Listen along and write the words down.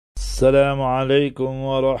Assalamu alaikum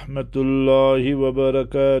wa rahmatullahi wa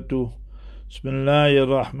barakatuh. Bismillahir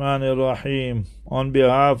Rahmanir Rahim. On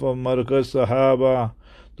behalf of Markaz Sahaba,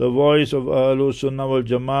 the voice of Ahlus Sunnah wal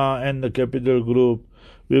Jama'ah and the Capital Group,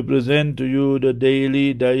 we present to you the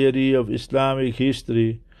daily diary of Islamic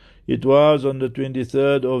history. It was on the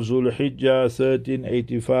 23rd of Dhul'Hijjah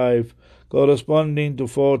 1385, corresponding to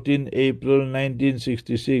 14 April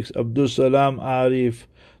 1966, Abdul Salam Arif,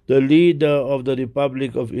 the leader of the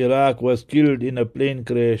Republic of Iraq, was killed in a plane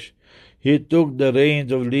crash. He took the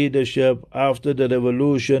reins of leadership after the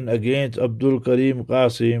revolution against Abdul Karim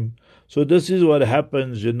Qasim. So this is what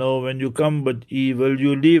happens, when you combat evil,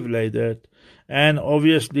 you live like that. And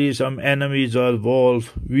obviously some enemies are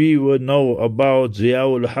involved. We would know about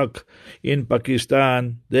Ziaul Haq in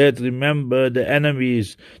Pakistan, that remember the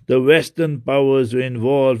enemies, the Western powers were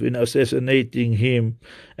involved in assassinating him.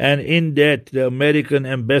 And in that the American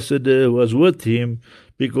ambassador was with him,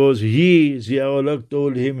 because Ziaul Haq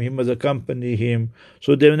told him he must accompany him.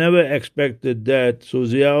 So they never expected that. So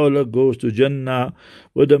Ziaul Haq goes to Jannah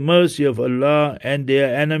with the mercy of Allah, and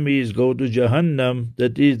their enemies go to Jahannam.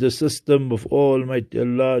 That is the system of Almighty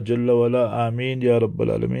Allah Jalla wala. Ameen Ya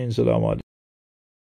Rabbal Alameen. Salaam alaikum.